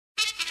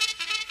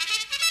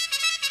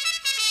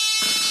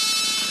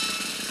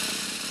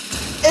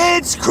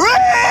It's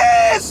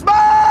Christmas!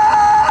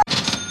 Well,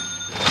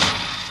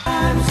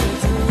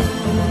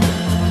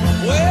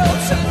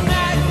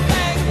 tonight,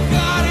 thank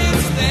God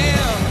it's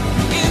them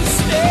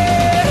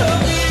instead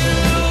of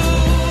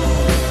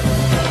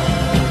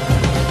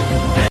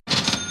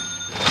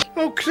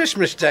you. Oh,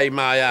 Christmas Day,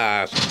 my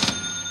ass.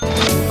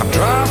 I'm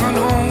driving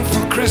home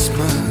for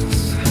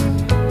Christmas.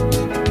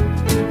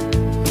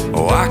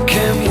 Oh, I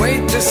can't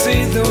wait to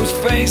see those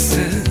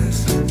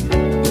faces.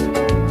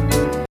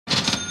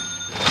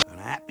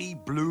 And happy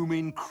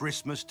blooming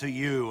Christmas to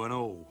you and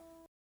all.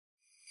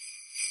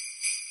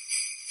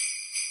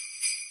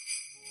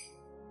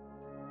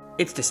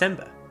 It's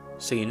December,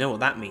 so you know what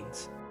that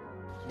means.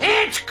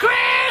 It's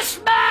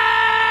Christmas!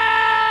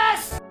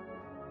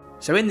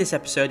 So in this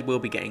episode we'll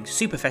be getting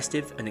super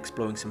festive and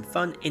exploring some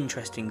fun,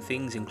 interesting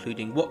things,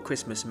 including what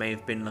Christmas may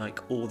have been like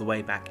all the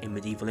way back in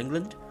medieval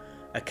England,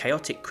 a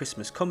chaotic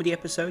Christmas comedy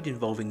episode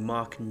involving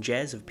Mark and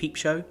Jez of Peep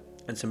Show,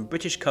 and some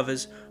British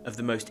covers of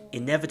the most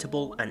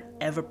inevitable and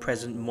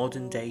ever-present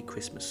modern-day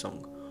Christmas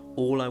song,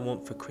 All I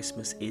Want for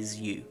Christmas Is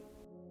You.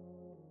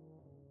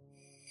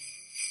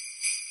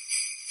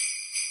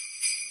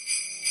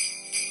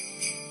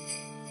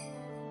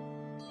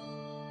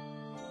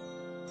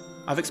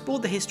 I've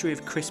explored the history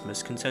of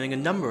Christmas concerning a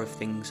number of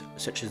things,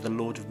 such as the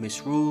Lord of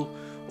Misrule,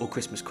 or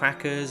Christmas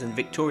crackers, and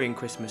Victorian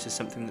Christmas is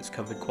something that's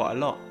covered quite a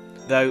lot,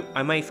 though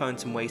I may find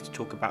some ways to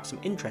talk about some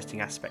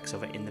interesting aspects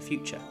of it in the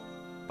future.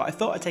 But I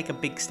thought I'd take a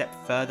big step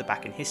further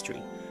back in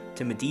history,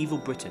 to medieval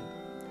Britain,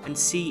 and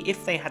see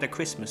if they had a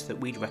Christmas that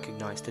we'd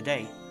recognise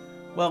today.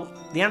 Well,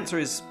 the answer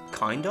is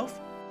kind of.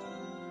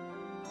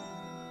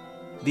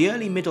 The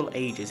early Middle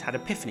Ages had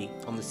Epiphany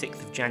on the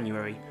 6th of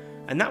January,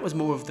 and that was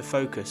more of the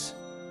focus.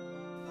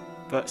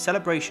 But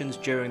celebrations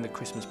during the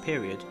Christmas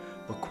period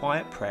were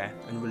quiet prayer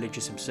and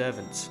religious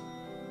observance.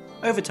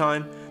 Over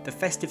time, the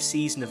festive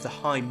season of the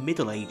High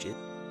Middle Ages,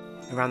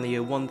 around the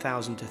year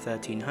 1000 to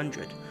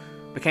 1300,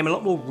 became a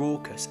lot more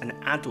raucous and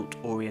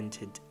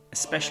adult-oriented,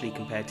 especially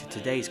compared to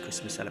today's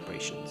Christmas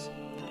celebrations.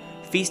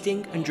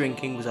 Feasting and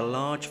drinking was a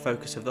large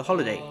focus of the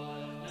holiday.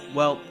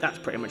 Well, that's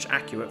pretty much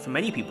accurate for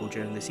many people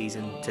during the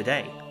season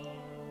today.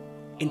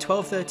 In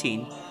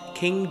 1213,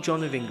 King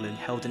John of England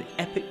held an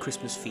epic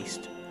Christmas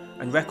feast,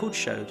 and records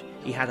showed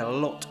he had a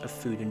lot of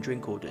food and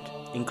drink ordered,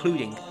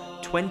 including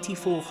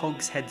 24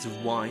 hogsheads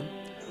of wine.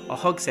 A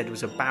hogshead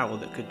was a barrel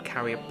that could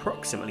carry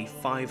approximately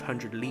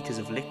 500 litres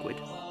of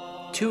liquid,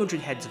 200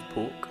 heads of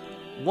pork,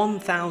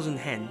 1,000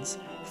 hens,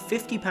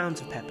 50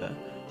 pounds of pepper,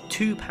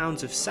 2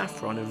 pounds of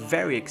saffron, a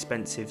very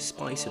expensive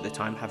spice at the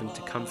time having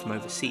to come from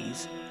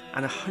overseas,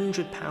 and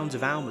 100 pounds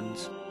of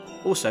almonds.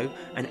 Also,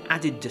 an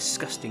added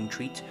disgusting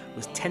treat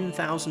was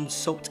 10,000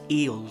 salt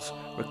eels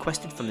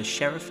requested from the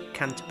Sheriff of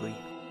Canterbury.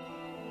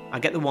 I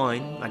get the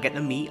wine, I get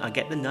the meat, I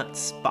get the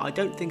nuts, but I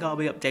don't think I'll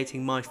be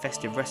updating my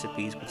festive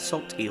recipes with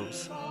salt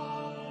eels.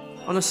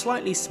 On a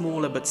slightly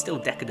smaller but still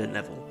decadent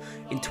level,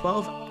 in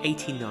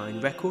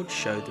 1289 records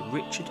show that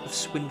Richard of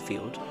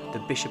Swinfield, the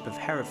Bishop of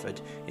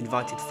Hereford,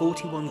 invited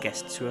 41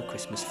 guests to a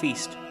Christmas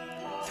feast.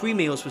 3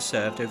 meals were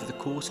served over the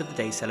course of the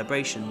day's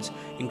celebrations,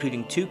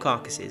 including 2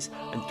 carcasses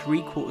and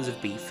 3 quarters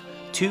of beef,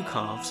 2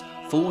 calves,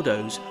 4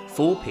 does,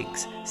 4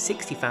 pigs,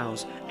 60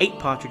 fowls, 8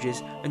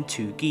 partridges and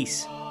 2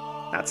 geese.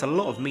 That's a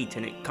lot of meat,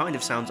 and it kind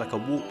of sounds like a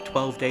warped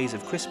 12 days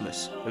of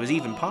Christmas. There was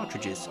even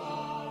partridges,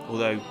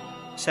 although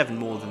 7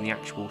 more than the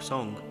actual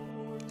song.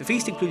 The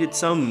feast included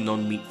some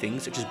non-meat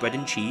things such as bread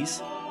and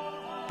cheese,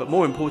 but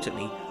more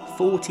importantly,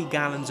 40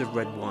 gallons of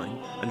red wine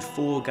and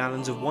 4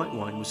 gallons of white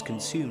wine was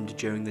consumed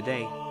during the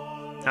day.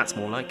 That's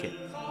more like it.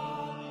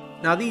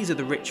 Now these are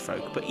the rich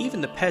folk, but even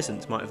the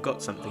peasants might have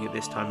got something at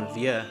this time of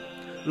the year.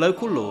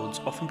 Local lords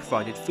often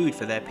provided food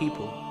for their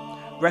people.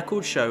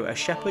 Records show a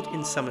shepherd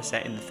in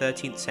Somerset in the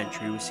 13th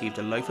century received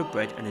a loaf of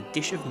bread and a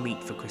dish of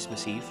meat for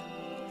Christmas Eve.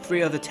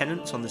 3 other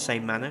tenants on the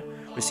same manor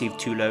received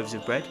 2 loaves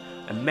of bread,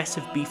 a mess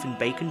of beef and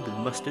bacon with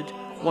mustard,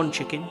 1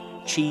 chicken,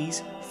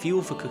 cheese,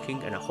 fuel for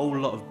cooking and a whole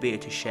lot of beer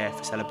to share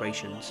for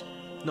celebrations.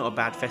 Not a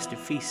bad festive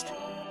feast.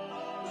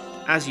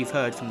 As you've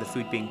heard from the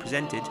food being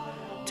presented,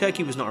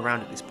 turkey was not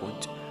around at this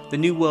point. The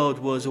New World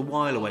was a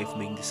while away from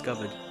being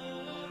discovered.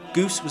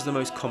 Goose was the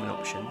most common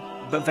option,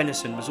 but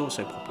venison was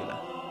also popular.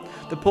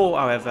 The poor,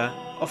 however,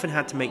 often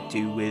had to make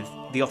do with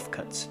the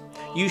offcuts,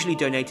 usually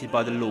donated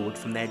by the lord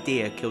from their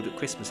deer killed at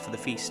Christmas for the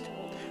feast.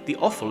 The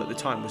offal at the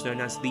time was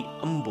known as the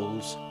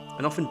umbles,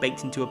 and often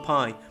baked into a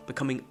pie,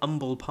 becoming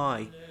umble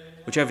pie,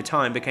 which over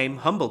time became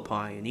humble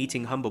pie, and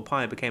eating humble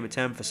pie became a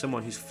term for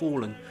someone who's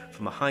fallen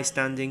from a high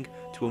standing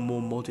to a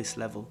more modest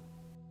level.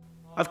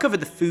 I've covered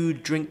the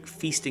food, drink,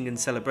 feasting and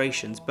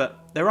celebrations, but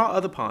there are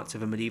other parts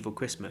of a medieval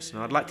Christmas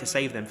and I'd like to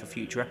save them for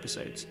future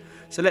episodes,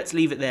 so let's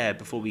leave it there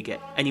before we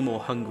get any more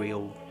hungry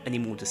or any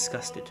more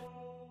disgusted.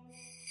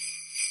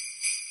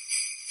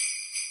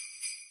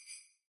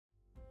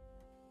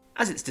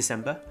 As it's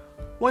December,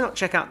 why not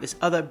check out this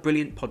other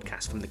brilliant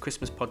podcast from the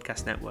Christmas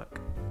Podcast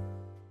Network?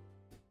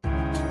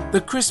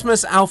 The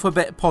Christmas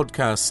Alphabet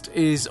Podcast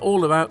is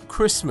all about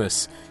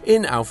Christmas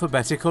in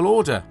alphabetical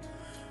order.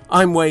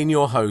 I'm Wayne,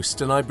 your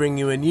host, and I bring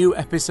you a new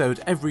episode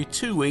every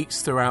 2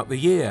 weeks throughout the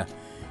year.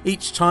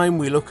 Each time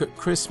we look at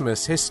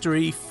Christmas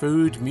history,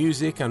 food,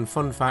 music and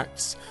fun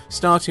facts,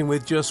 starting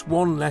with just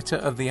one letter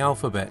of the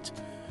alphabet.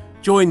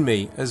 Join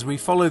me as we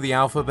follow the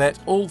alphabet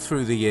all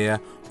through the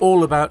year,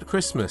 all about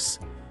Christmas.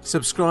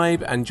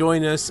 Subscribe and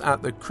join us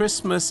at the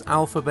Christmas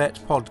Alphabet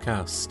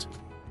Podcast.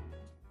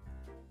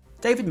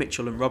 David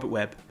Mitchell and Robert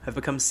Webb have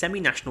become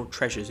semi-national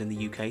treasures in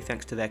the UK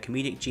thanks to their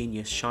comedic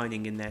genius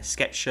shining in their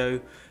sketch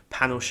show,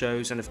 panel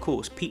shows and of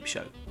course Peep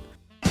Show.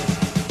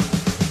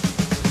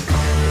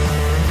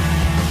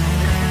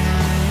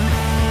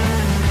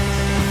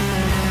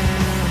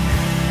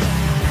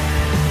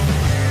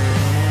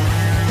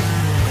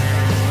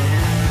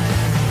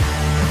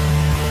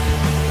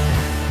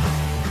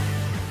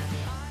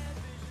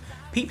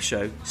 Peep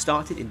Show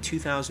started in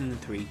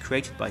 2003,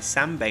 created by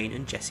Sam Bain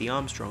and Jesse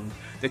Armstrong,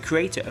 the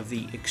creator of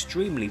the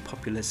extremely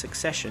popular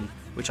Succession,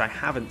 which I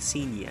haven't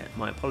seen yet,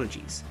 my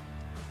apologies.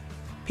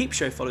 Peep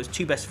Show follows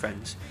two best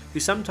friends, who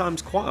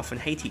sometimes quite often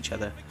hate each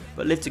other,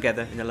 but live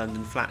together in a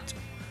London flat.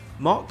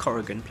 Mark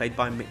Corrigan, played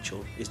by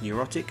Mitchell, is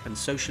neurotic and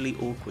socially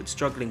awkward,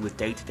 struggling with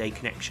day-to-day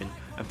connection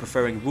and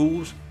preferring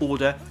rules,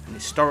 order and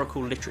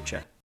historical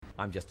literature.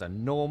 I'm just a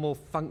normal,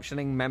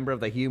 functioning member of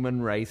the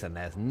human race, and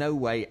there's no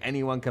way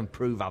anyone can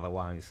prove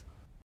otherwise.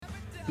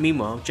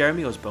 Meanwhile,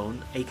 Jeremy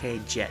Osborne, aka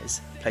Jez,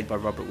 played by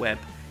Robert Webb,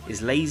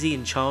 is lazy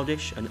and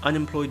childish, an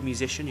unemployed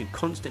musician who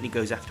constantly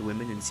goes after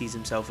women and sees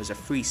himself as a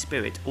free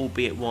spirit,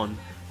 albeit one,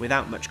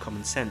 without much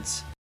common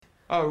sense.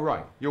 Oh,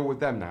 right. You're with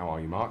them now,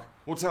 are you, Mark?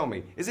 Well, tell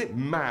me, is it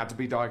mad to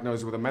be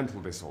diagnosed with a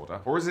mental disorder,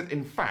 or is it,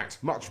 in fact,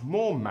 much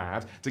more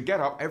mad to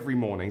get up every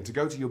morning to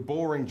go to your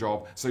boring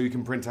job so you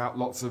can print out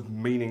lots of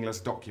meaningless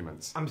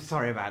documents? I'm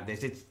sorry about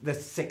this. It's the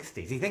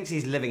 60s. He thinks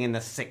he's living in the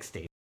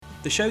 60s.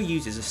 The show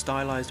uses a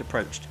stylised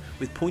approach,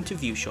 with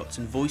point-of-view shots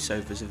and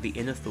voiceovers of the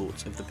inner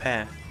thoughts of the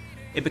pair.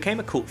 It became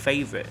a cult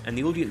favourite, and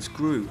the audience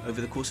grew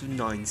over the course of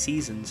 9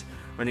 seasons,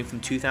 running from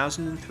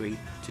 2003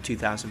 to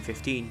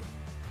 2015.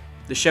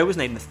 The show was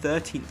named the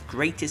 13th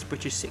greatest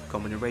British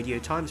sitcom in a Radio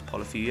Times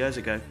poll a few years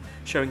ago,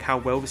 showing how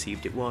well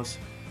received it was.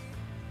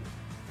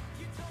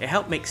 It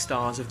helped make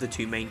stars of the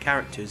two main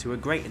characters who are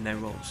great in their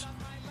roles.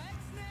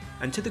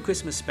 And to the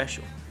Christmas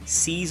special,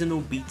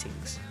 Seasonal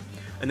Beatings.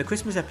 And the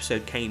Christmas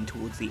episode came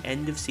towards the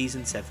end of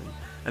season 7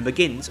 and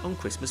begins on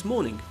Christmas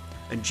morning,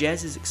 and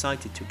Jez is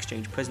excited to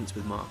exchange presents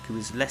with Mark, who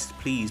is less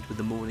pleased with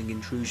the morning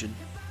intrusion.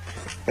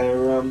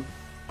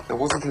 There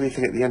wasn't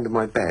anything at the end of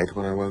my bed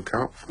when I woke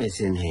up. It's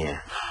in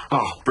here.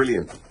 Oh,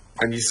 brilliant.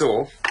 And you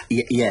saw?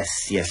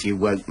 Yes, you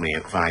woke me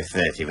at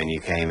 5:30 when you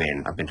came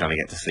in. I've been trying to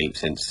get to sleep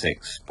since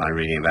 6 by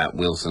reading about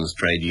Wilson's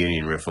trade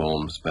union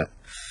reforms, but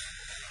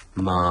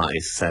Ma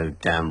is so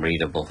damn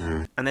readable.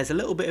 And there's a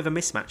little bit of a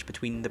mismatch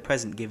between the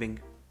present giving.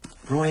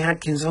 Roy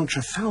Atkins on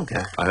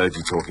Trafalgar. I heard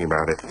you talking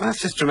about it. That's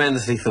just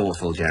tremendously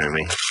thoughtful,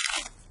 Jeremy.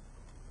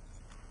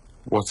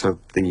 What are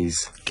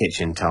these?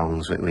 Kitchen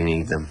tongs, we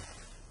need them.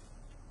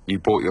 You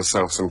bought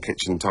yourself some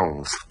kitchen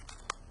tongs.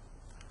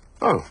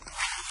 Oh.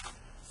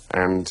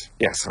 And,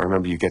 yes, I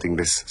remember you getting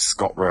this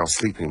ScotRail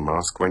sleeping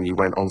mask when you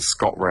went on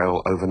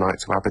ScotRail overnight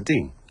to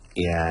Aberdeen.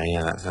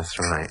 Yeah, that's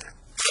right.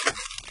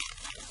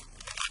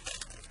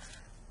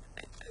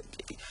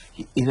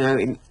 You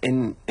know,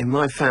 in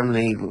my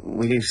family,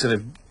 we do sort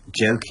of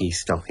jokey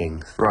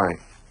stockings. Right.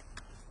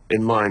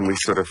 In mine, we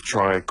sort of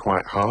try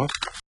quite hard.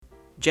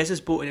 Jez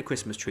has bought in a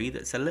Christmas tree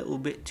that's a little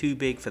bit too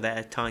big for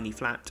their tiny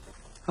flat.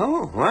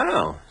 Oh,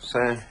 wow.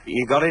 So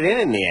you got it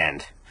in the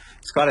end.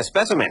 It's quite a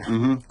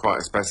specimen. Quite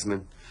a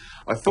specimen.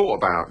 I thought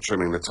about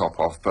trimming the top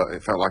off, but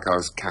it felt like I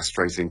was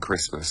castrating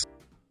Christmas.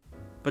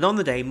 But on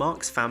the day,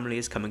 Mark's family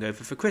is coming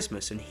over for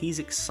Christmas, and he's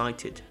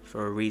excited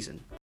for a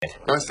reason.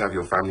 Nice to have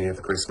your family here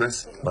for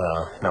Christmas.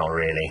 Well, not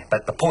really.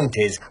 But the point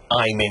is,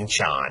 I'm in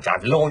charge.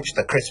 I've launched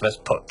the Christmas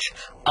putsch.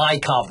 I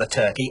carve the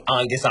turkey,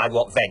 I decide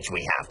what veg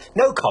we have.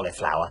 No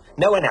cauliflower.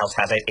 No one else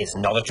has it. It's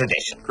not a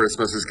tradition.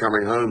 Christmas is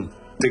coming home.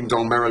 Ding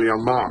dong merrily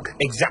on Mark.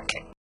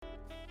 Exactly.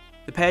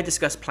 The pair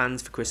discuss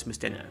plans for Christmas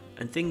dinner,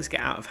 and things get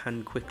out of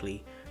hand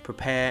quickly.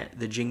 Prepare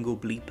the jingle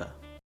bleeper.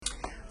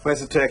 Where's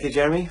the turkey,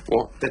 Jeremy?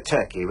 What? The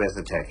turkey. Where's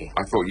the turkey?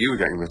 I thought you were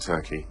getting the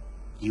turkey.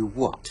 You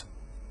what?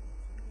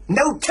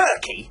 No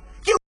turkey?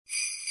 You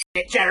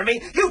idiot,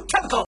 Jeremy! You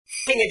total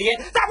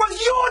idiot! That was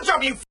your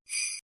job, you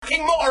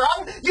fucking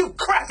moron! You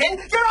cretin!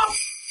 You're off!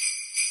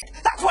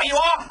 That's what you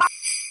are!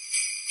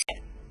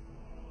 It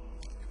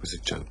was a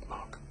joke,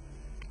 Mark.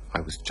 I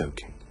was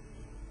joking.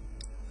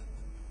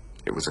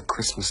 It was a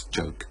Christmas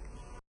joke.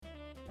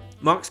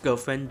 Mark's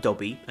girlfriend,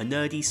 Dobby, a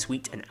nerdy,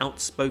 sweet and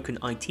outspoken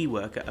IT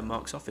worker at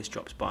Mark's office,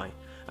 drops by,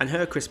 and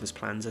her Christmas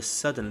plans are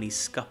suddenly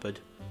scuppered.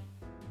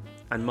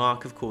 And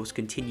Mark, of course,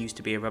 continues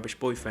to be a rubbish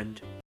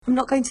boyfriend. I'm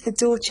not going to the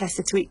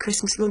Dorchester to eat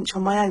Christmas lunch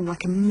on my own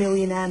like a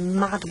millionaire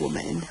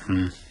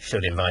madwoman.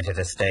 Should invite her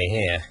to stay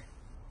here.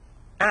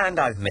 And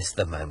I've missed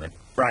the moment.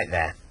 Right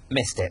there.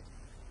 Missed it.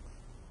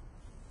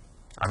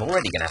 I'm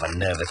already going to have a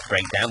nervous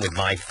breakdown with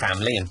my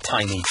family and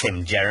Tiny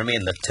Tim Jeremy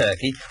and the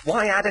turkey.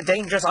 Why add a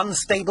dangerous,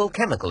 unstable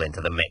chemical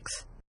into the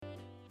mix?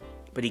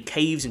 but he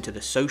caves into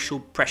the social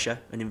pressure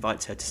and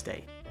invites her to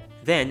stay.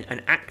 Then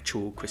an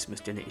actual Christmas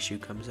dinner issue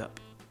comes up.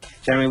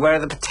 Jeremy, where are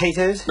the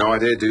potatoes? No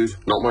idea, dude.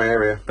 Not my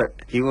area. But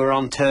you were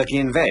on turkey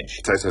and veg.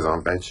 Potatoes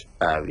aren't veg.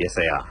 Oh, yes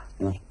they are.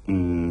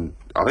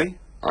 Are they?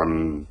 I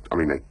mean,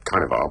 they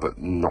kind of are, but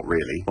not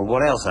really. Well,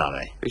 what else are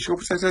they? Are you sure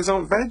potatoes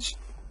aren't veg?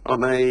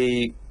 Aren't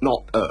they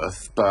not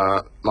earth,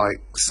 but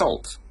like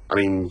salt? I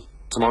mean,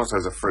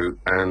 tomatoes are fruit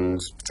and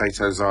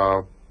potatoes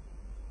are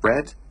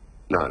red?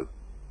 No.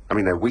 I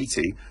mean, they're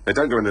wheaty. They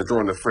don't go in the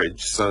drawer in the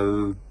fridge,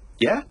 so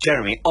yeah?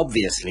 Jeremy,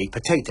 obviously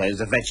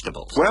potatoes are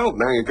vegetables. Well,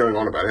 now you're going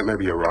on about it,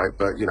 maybe you're right,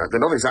 but, you know, they're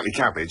not exactly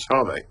cabbage,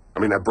 are they? I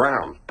mean, they're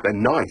brown. They're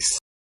nice.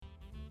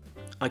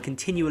 I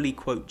continually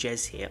quote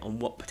Jez here on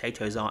what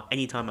potatoes are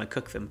anytime I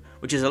cook them,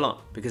 which is a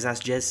lot, because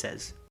as Jez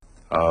says...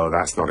 Oh,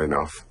 that's not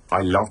enough. I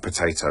love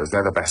potatoes.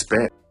 They're the best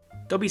bit.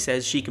 Dobby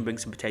says she can bring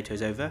some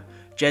potatoes over,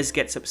 Jez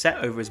gets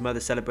upset over his mother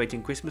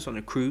celebrating Christmas on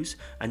a cruise,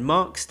 and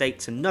Mark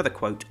states another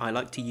quote I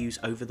like to use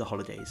over the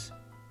holidays.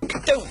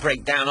 Don't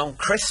break down on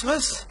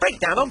Christmas. Break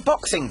down on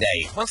Boxing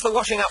Day, once the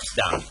washing up's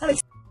done.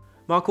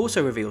 Mark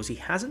also reveals he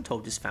hasn't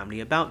told his family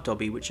about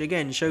Dobby, which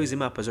again shows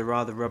him up as a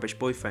rather rubbish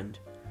boyfriend.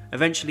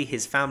 Eventually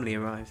his family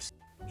arrives.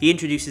 He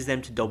introduces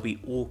them to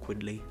Dobby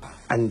awkwardly.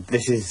 And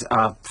this is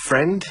our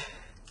friend?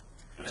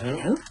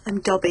 Hello, I'm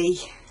Dobby.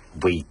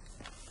 We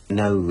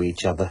know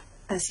each other.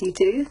 As you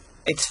do.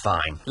 It's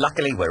fine.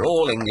 Luckily we're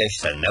all English,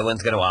 so no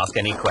one's going to ask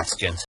any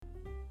questions.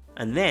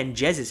 And then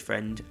Jez's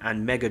friend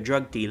and mega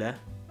drug dealer,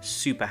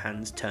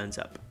 Superhands, turns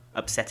up,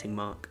 upsetting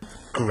Mark.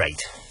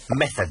 Great.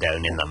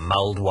 Methadone in the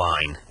mulled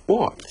wine.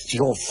 What? It's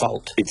your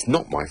fault. It's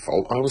not my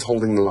fault. I was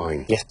holding the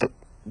line. Yes, but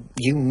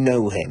you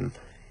know him.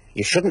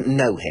 You shouldn't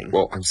know him.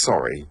 Well, I'm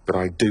sorry, but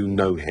I do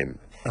know him.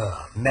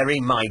 Merry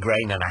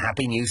migraine and a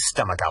happy new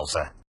stomach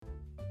ulcer.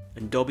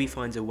 And Dobby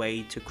finds a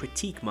way to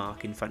critique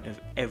Mark in front of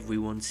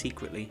everyone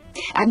secretly.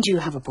 And do you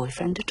have a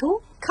boyfriend at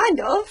all? Kind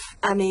of.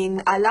 I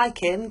mean, I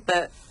like him,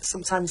 but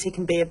sometimes he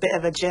can be a bit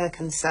of a jerk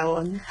and so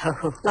on.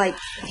 Like,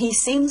 he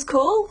seems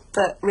cool,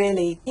 but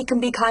really, he can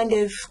be kind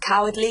of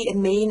cowardly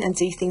and mean and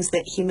do things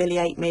that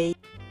humiliate me.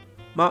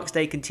 Mark's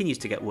day continues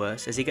to get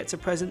worse as he gets a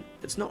present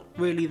that's not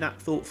really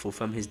that thoughtful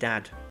from his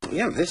dad.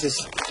 Yeah, this is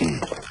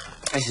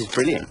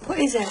brilliant. What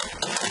is it?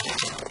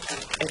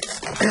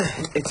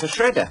 It's a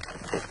shredder.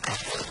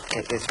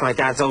 It's my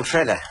dad's old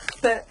shredder.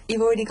 But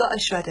you've already got a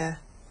shredder.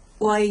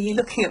 Why are you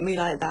looking at me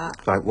like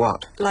that? Like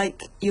what?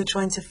 Like you're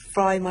trying to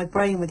fry my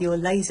brain with your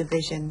laser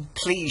vision.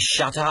 Please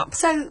shut up.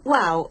 So,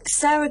 wow,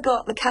 Sarah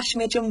got the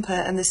cashmere jumper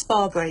and the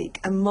spa break,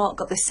 and Mark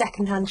got the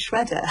second-hand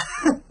shredder.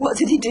 What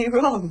did he do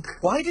wrong?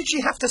 Why did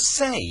she have to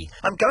say?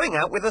 I'm going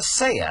out with a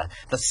sayer.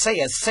 The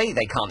sayers say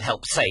they can't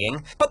help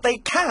saying, but they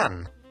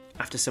can.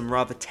 After some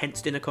rather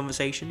tense dinner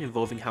conversation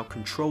involving how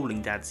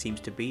controlling Dad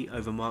seems to be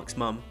over Mark's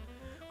mum,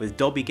 with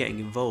Dobby getting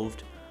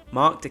involved,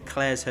 Mark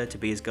declares her to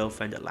be his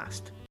girlfriend at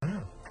last.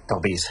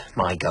 Dobby's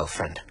my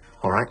girlfriend,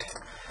 all right?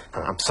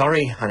 I'm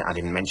sorry, I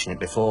didn't mention it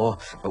before,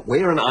 but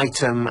we're an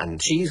item,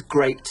 and she's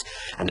great,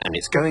 and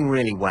it's going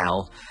really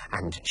well,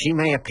 and she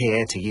may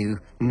appear to you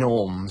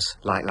norms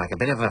like a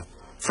bit of a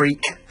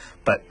freak,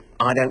 but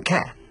I don't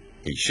care.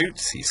 He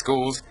shoots, he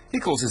scores, he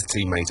calls his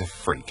teammate a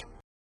freak.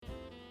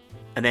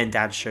 And then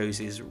Dad shows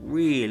his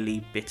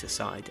really bitter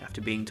side after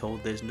being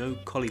told there's no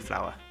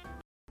cauliflower.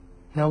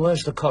 Now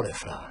where's the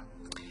cauliflower?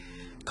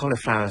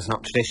 Cauliflower's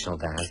not traditional,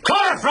 Dad.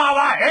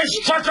 Cauliflower is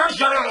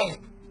traditional!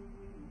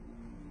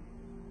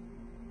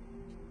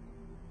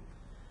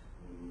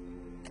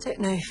 I don't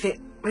know if it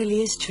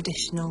really is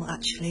traditional,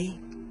 actually.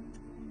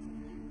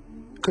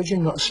 Could you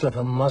not slip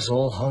a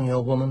muzzle on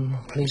your woman,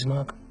 please,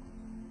 Mark?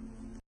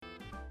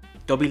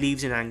 Dobby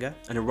leaves in anger,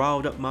 and a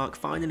riled up Mark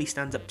finally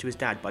stands up to his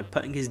dad by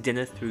putting his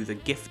dinner through the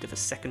gift of a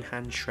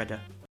second-hand shredder.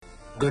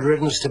 Good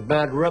riddance to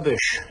bad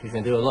rubbish. You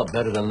can do a lot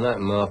better than that,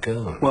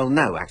 Marco. Well,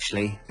 no,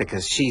 actually,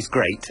 because she's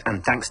great,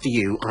 and thanks to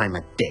you, I'm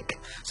a dick.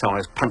 So I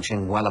was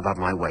punching well above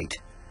my weight.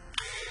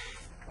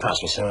 Pass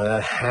me some of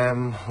that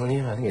ham, will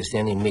you? I think it's the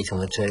only meat on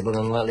the table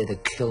and likely to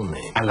kill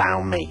me.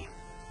 Allow me.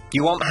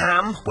 You want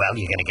ham? Well,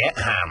 you're going to get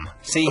ham.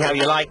 See how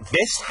you like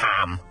this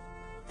ham.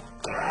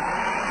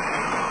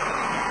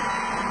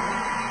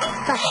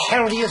 What the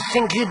hell do you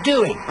think you're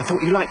doing? I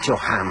thought you liked your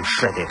ham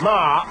shredded.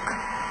 Mark,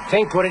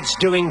 think what it's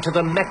doing to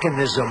the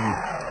mechanism.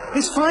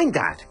 It's fine,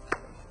 Dad.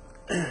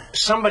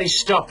 Somebody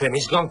stop him.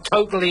 He's gone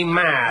totally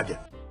mad.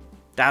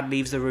 Dad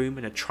leaves the room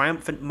and a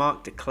triumphant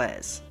Mark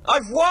declares,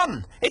 I've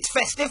won! It's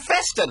Festive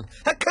Festin!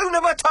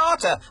 Hakuna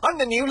Matata! I'm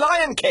the new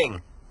Lion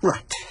King!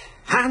 Right.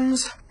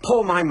 Hans,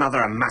 pour my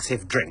mother a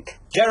massive drink.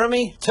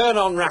 Jeremy, turn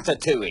on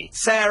Ratatouille.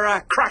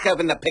 Sarah, crack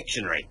open the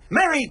Pictionary.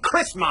 Merry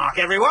Christmas,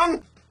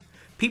 everyone!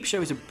 Peep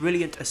Show is a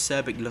brilliant,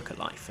 acerbic look at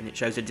life, and it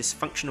shows a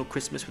dysfunctional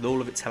Christmas with all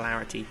of its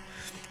hilarity.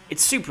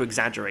 It's super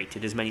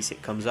exaggerated, as many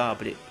sitcoms are,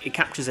 but it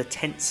captures a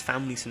tense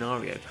family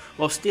scenario,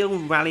 while still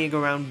rallying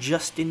around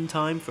just in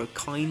time for a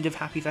kind of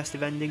happy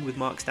festive ending with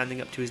Mark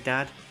standing up to his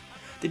dad.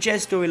 The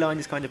Jez storyline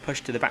is kind of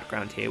pushed to the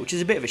background here, which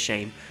is a bit of a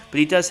shame, but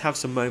he does have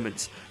some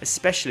moments,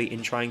 especially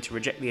in trying to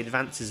reject the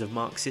advances of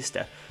Mark's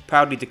sister,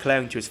 proudly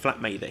declaring to his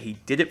flatmate that he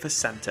did it for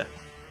Santa.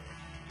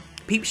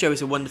 Peep Show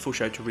is a wonderful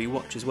show to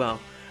rewatch as well,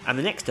 and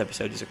the next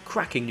episode is a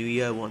cracking New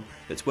Year one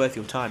that's worth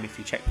your time if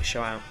you check the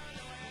show out.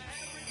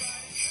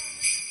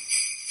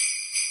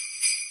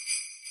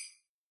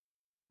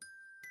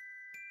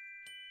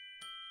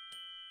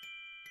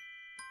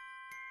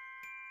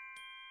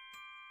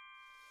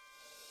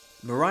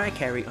 Mariah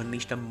Carey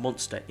unleashed a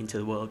monster into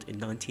the world in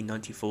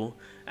 1994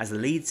 as the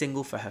lead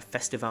single for her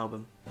festive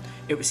album.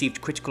 It received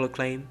critical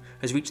acclaim,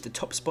 has reached the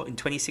top spot in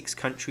 26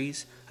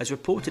 countries, has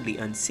reportedly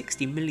earned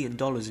 $60 million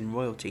in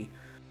royalty,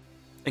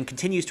 and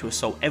continues to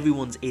assault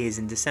everyone's ears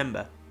in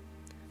December.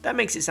 That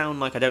makes it sound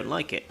like I don't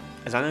like it,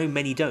 as I know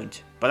many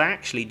don't, but I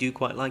actually do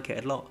quite like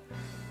it a lot.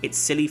 It's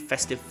silly,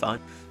 festive fun,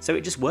 so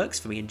it just works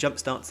for me and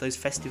jumpstarts those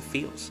festive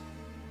feels.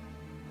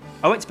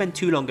 I won't spend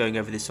too long going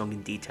over this song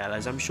in detail,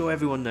 as I'm sure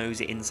everyone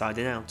knows it inside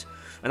and out,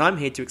 and I'm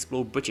here to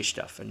explore British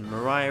stuff, and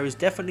Mariah is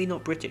definitely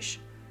not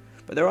British.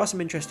 But there are some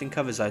interesting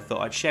covers I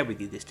thought I'd share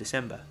with you this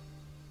December.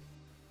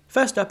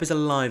 First up is a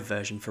live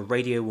version for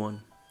Radio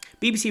 1.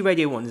 BBC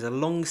Radio 1 is a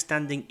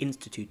long-standing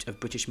institute of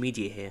British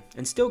media here,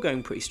 and still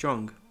going pretty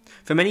strong.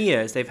 For many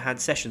years they've had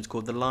sessions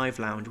called the Live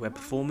Lounge, where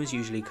performers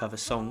usually cover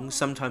songs,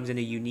 sometimes in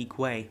a unique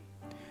way.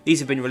 These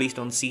have been released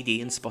on CD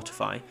and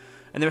Spotify,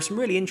 and there are some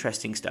really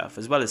interesting stuff,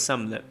 as well as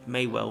some that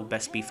may well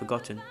best be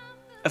forgotten.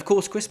 Of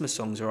course, Christmas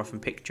songs are often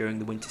picked during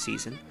the winter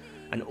season,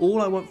 and All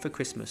I Want for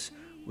Christmas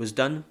was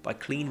done by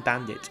Clean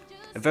Bandit,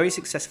 a very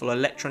successful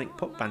electronic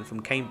pop band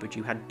from Cambridge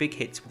who had big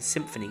hits with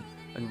Symphony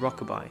and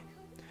Rockabye.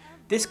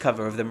 This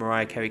cover of the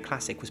Mariah Carey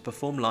classic was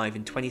performed live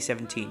in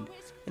 2017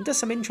 and does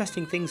some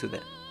interesting things with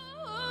it.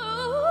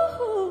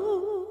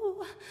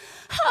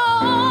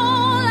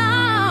 All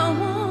I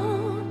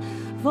want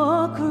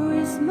for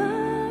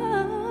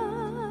Christmas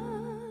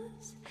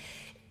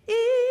is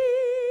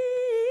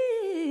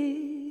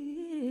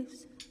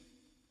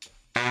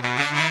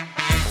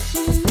she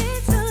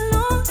lives a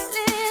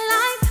lonely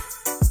life.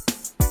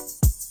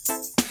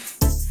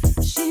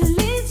 She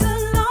lives a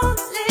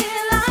lonely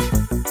life.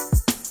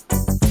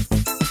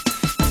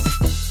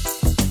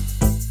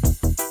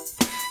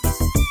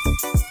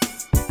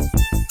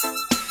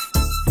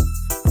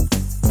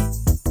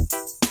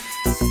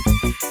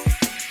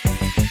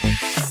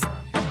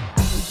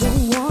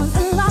 Don't want a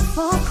lot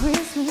for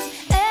Christmas.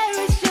 There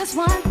is just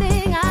one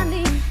thing I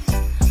need.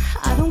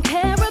 I don't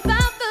care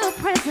about the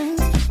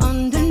presents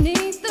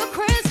underneath the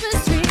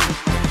Christmas tree.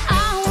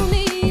 I won't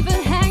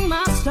even hang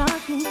my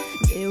stocking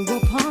there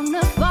upon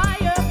the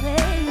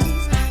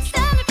fireplace.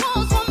 Santa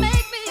Claus will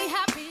make me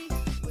happy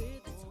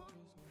with its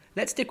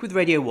Let's stick with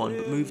Radio 1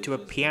 but move to a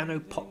piano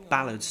pop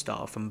ballad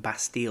star from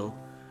Bastille,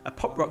 a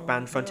pop rock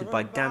band fronted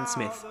by Dan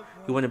Smith,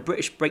 who won a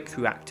British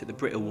Breakthrough Act at the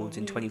Brit Awards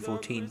in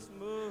 2014.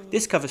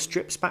 This cover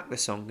strips back the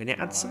song and it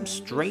adds some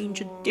strange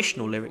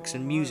additional lyrics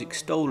and music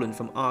stolen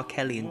from R.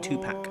 Kelly and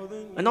Tupac.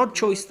 An odd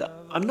choice that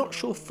I'm not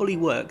sure fully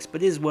works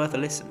but is worth a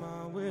listen.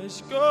 Wish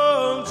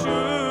come true.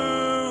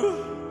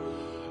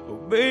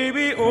 Oh,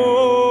 baby,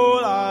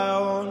 all I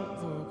want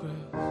for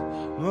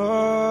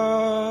Christmas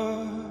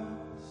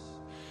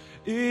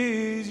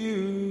is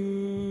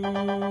you.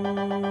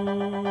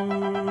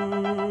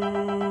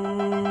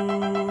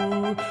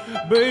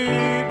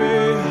 Baby,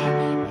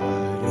 I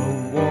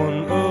don't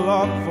want a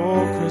lot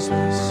for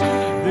Christmas.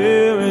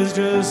 There is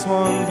just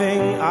one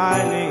thing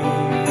I need.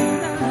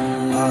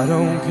 I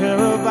don't care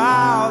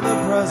about the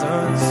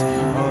presents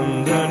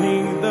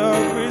underneath the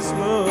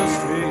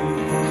Christmas tree.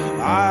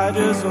 I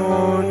just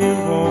want you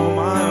for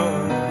my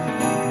own,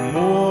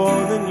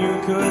 more than you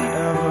could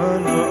ever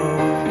know.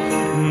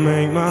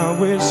 Make my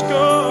wish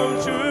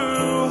come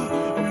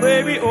true.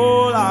 Baby,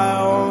 all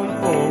I want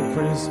for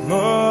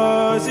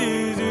Christmas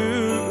is you.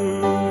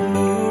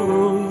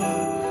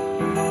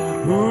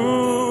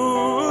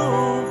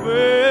 Ooh,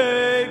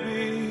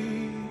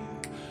 baby,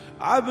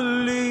 I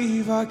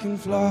believe I can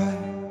fly.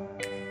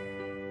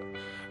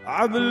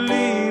 I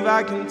believe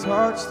I can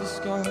touch the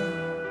sky.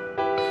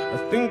 I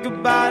think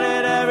about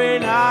it every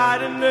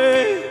night and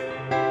day.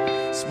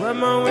 Spread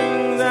my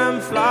wings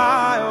and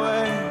fly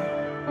away.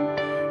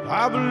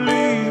 I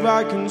believe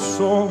I can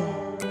soar.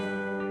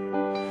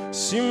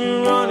 See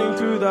me running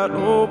through that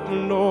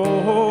open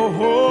door.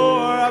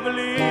 I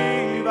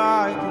believe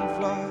I can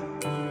fly.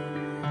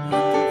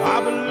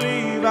 I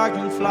believe I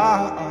can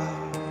fly.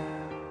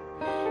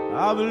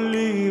 I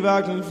believe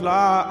I can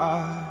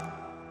fly.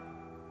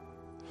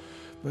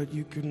 But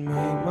you could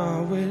make my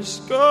wish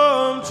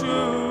come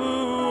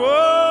true.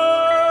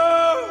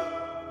 Oh,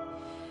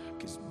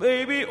 'cause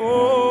baby,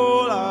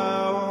 all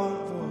I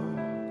want for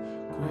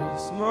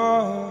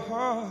Christmas.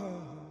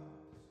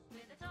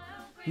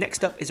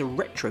 Next up is a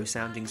retro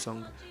sounding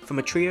song from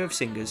a trio of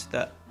singers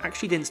that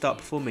actually didn't start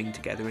performing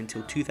together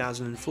until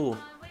 2004.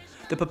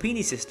 The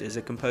Papini sisters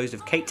are composed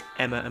of Kate,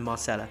 Emma and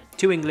Marcella,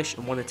 2 English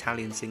and 1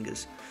 Italian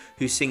singers,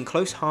 who sing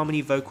close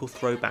harmony vocal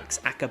throwbacks,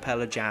 a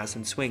cappella, jazz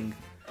and swing.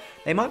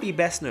 They might be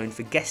best known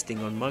for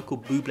guesting on Michael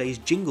Bublé's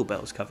Jingle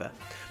Bells cover,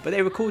 but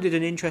they recorded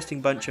an interesting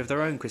bunch of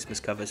their own Christmas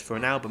covers for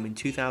an album in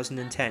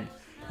 2010,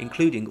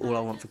 including All I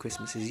Want for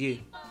Christmas Is You.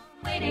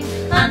 Waiting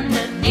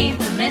underneath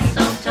the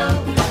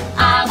mistletoe,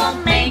 I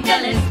won't make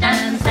a list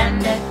and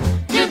send it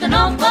to the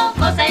North Pole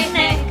for St.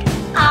 Nick.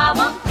 I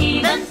won't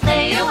even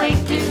stay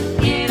awake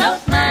to hear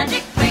those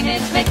magic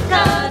ringers click,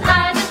 'cause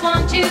I just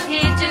want you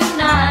here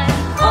tonight,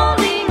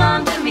 holding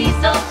on to me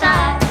so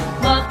tight.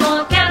 What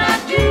more can I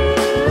do?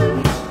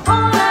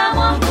 All I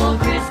want for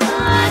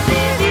Christmas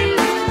is you.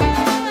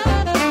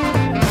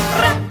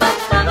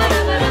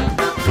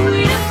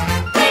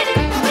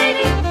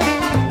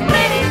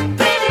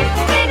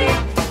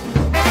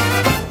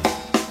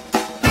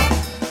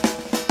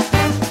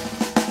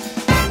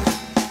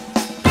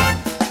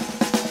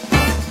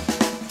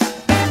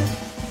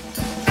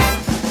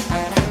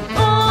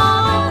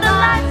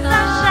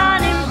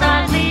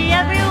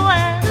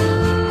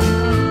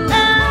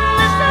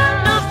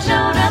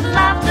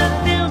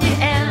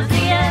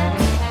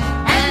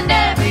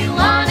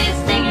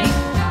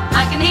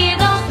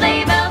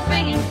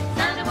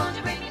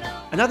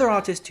 Another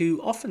artist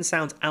who often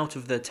sounds out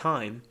of their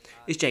time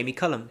is Jamie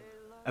Cullum,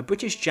 a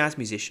British jazz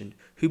musician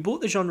who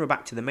brought the genre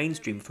back to the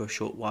mainstream for a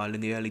short while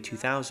in the early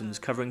 2000s,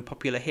 covering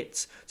popular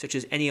hits such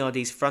as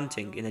NERD's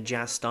Fronting in a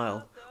jazz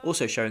style,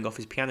 also showing off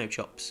his piano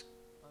chops.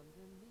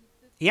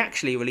 He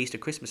actually released a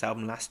Christmas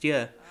album last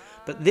year,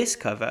 but this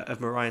cover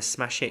of Mariah's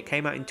smash hit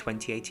came out in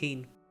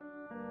 2018.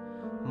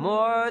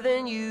 More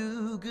than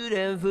you could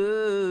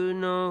ever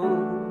know,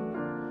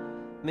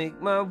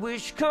 make my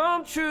wish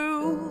come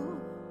true.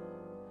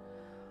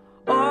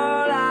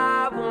 All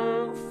I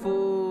want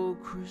for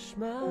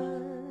Christmas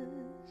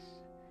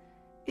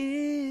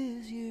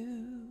is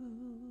you.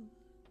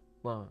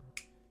 1,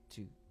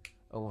 2,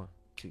 1,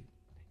 2.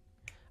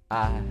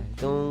 I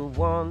don't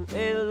want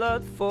a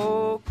lot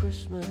for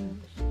Christmas.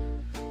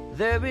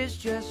 There is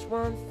just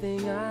one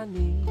thing I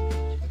need.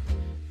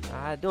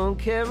 I don't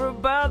care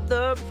about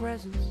the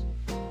presents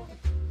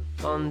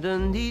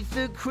underneath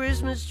the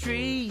Christmas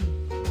tree.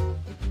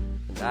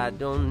 I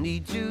don't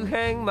need to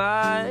hang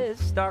my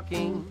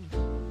stocking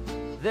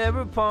there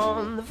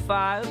upon the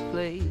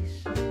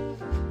fireplace.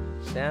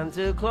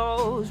 Santa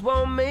Claus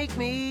won't make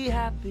me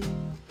happy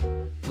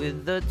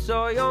with a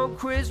toy on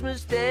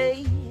Christmas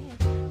Day.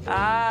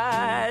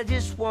 I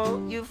just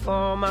want you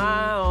for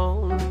my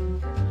own,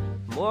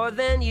 more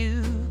than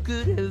you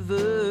could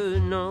ever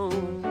know.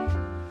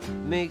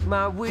 Make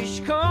my wish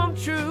come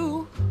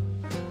true.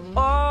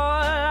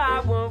 All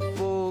I want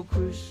for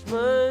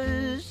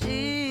Christmas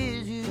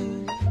is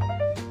you.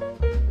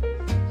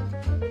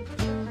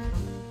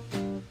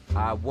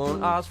 I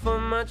won't ask for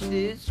much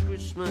this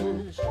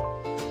Christmas.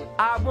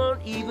 I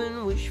won't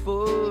even wish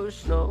for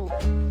snow.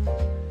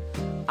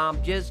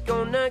 I'm just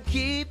gonna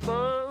keep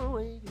on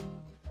waiting.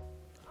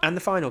 And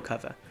the final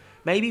cover,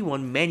 maybe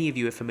one many of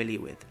you are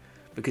familiar with,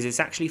 because it's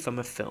actually from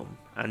a film,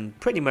 and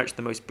pretty much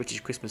the most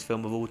British Christmas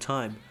film of all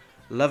time,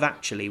 Love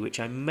Actually, which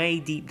I may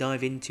deep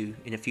dive into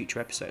in a future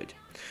episode.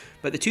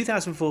 But the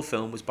 2004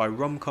 film was by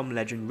rom-com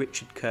legend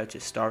Richard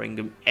Curtis,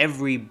 starring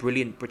every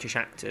brilliant British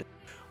actor.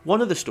 One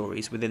of the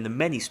stories within the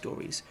many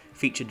stories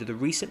featured the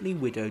recently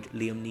widowed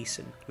Liam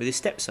Neeson, with his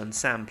stepson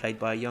Sam played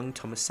by a young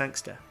Thomas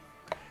Sangster.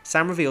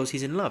 Sam reveals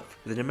he's in love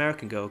with an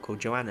American girl called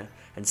Joanna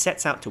and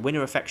sets out to win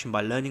her affection by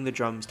learning the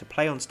drums to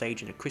play on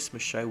stage in a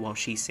Christmas show while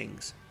she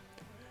sings.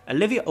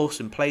 Olivia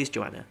Olsen plays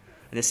Joanna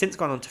and has since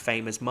gone on to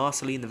fame as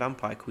Marceline the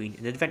Vampire Queen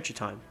in Adventure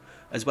Time,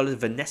 as well as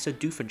Vanessa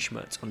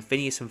Doofenshmirtz on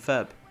Phineas and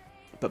Ferb.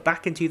 But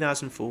back in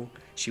 2004,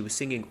 she was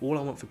singing All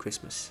I Want for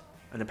Christmas,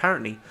 and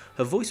apparently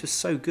her voice was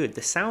so good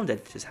the sound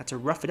editors had to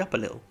rough it up a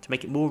little to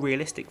make it more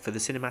realistic for the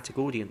cinematic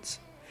audience.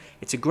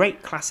 It's a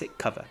great classic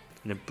cover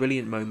and a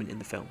brilliant moment in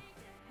the film.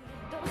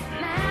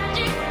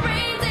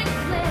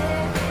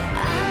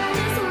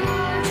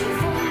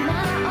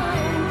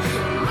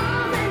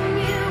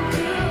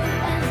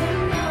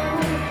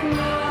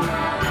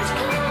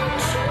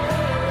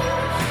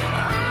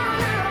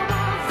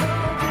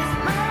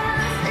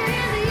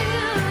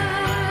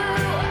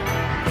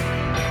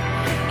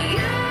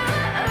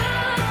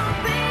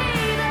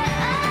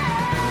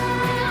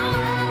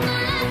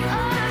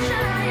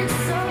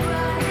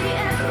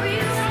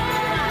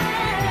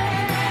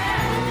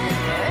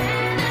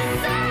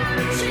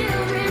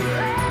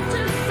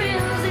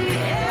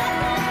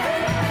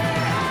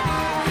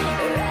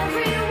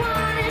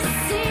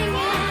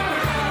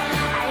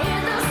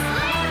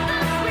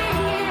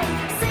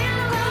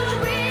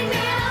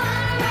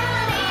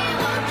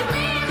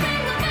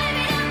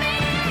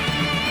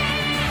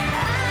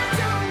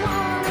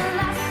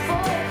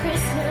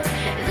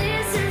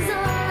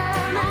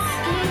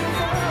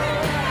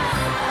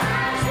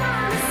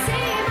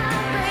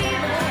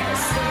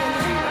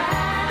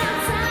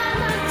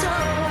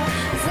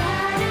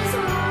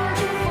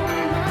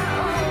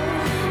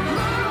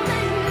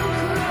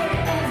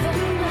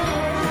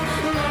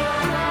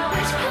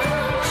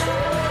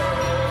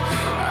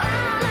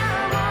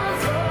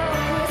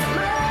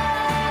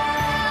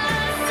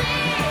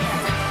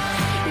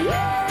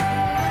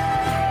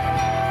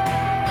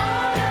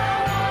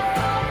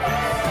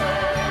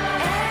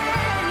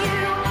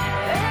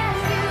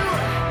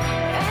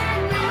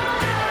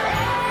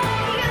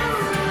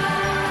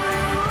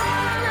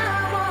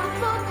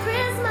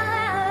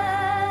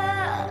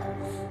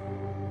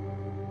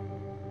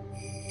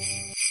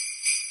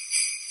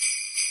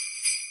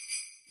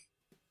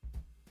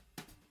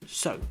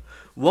 So,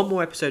 one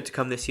more episode to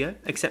come this year,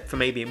 except for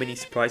maybe a mini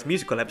surprise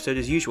musical episode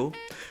as usual,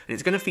 and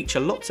it's going to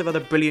feature lots of other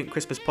brilliant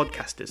Christmas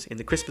podcasters in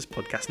the Christmas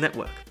Podcast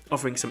Network,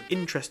 offering some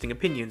interesting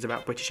opinions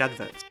about British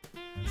adverts.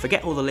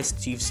 Forget all the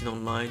lists you've seen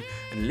online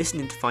and listen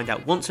in to find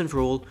out once and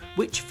for all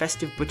which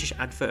festive British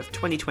advert of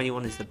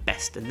 2021 is the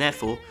best and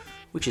therefore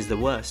which is the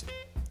worst.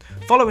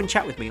 Follow and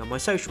chat with me on my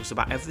socials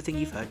about everything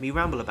you've heard me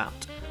ramble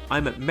about.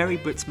 I'm at Merry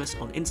Britsmas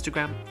on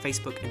Instagram,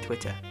 Facebook and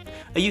Twitter.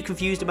 Are you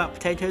confused about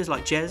potatoes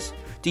like Jez?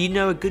 Do you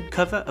know a good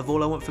cover of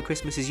All I Want for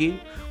Christmas Is You?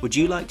 Would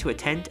you like to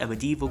attend a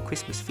medieval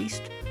Christmas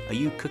feast? Are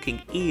you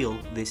cooking eel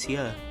this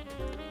year?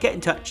 Get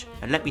in touch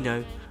and let me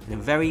know, and a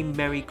very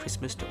Merry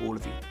Christmas to all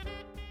of you.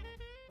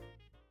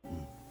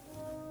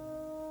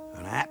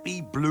 An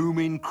happy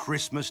blooming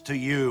Christmas to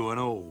you and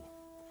all.